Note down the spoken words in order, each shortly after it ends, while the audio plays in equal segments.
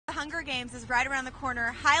Hunger Games is right around the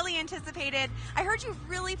corner, highly anticipated. I heard you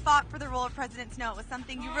really fought for the role of President Snow. It was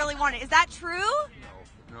something you really wanted. Is that true?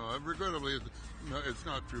 No, regrettably, it's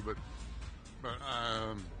not true. But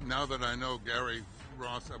now that I know Gary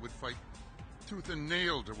Ross, I would fight tooth and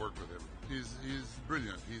nail to work with him. He's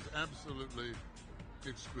brilliant. He's absolutely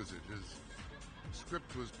exquisite. His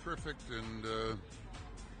script was perfect, and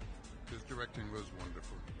his directing was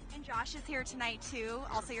wonderful. And Josh is here tonight too,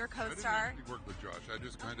 also your co-star. I didn't actually work with Josh. I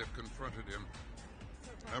just kind of confronted him.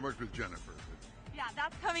 I worked with Jennifer. Yeah,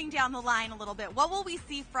 that's coming down the line a little bit. What will we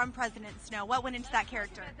see from President Snow? What went into that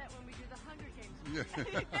character? That when we do the Hunger Games.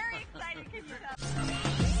 Yeah. Very excited. Can you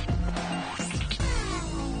tell?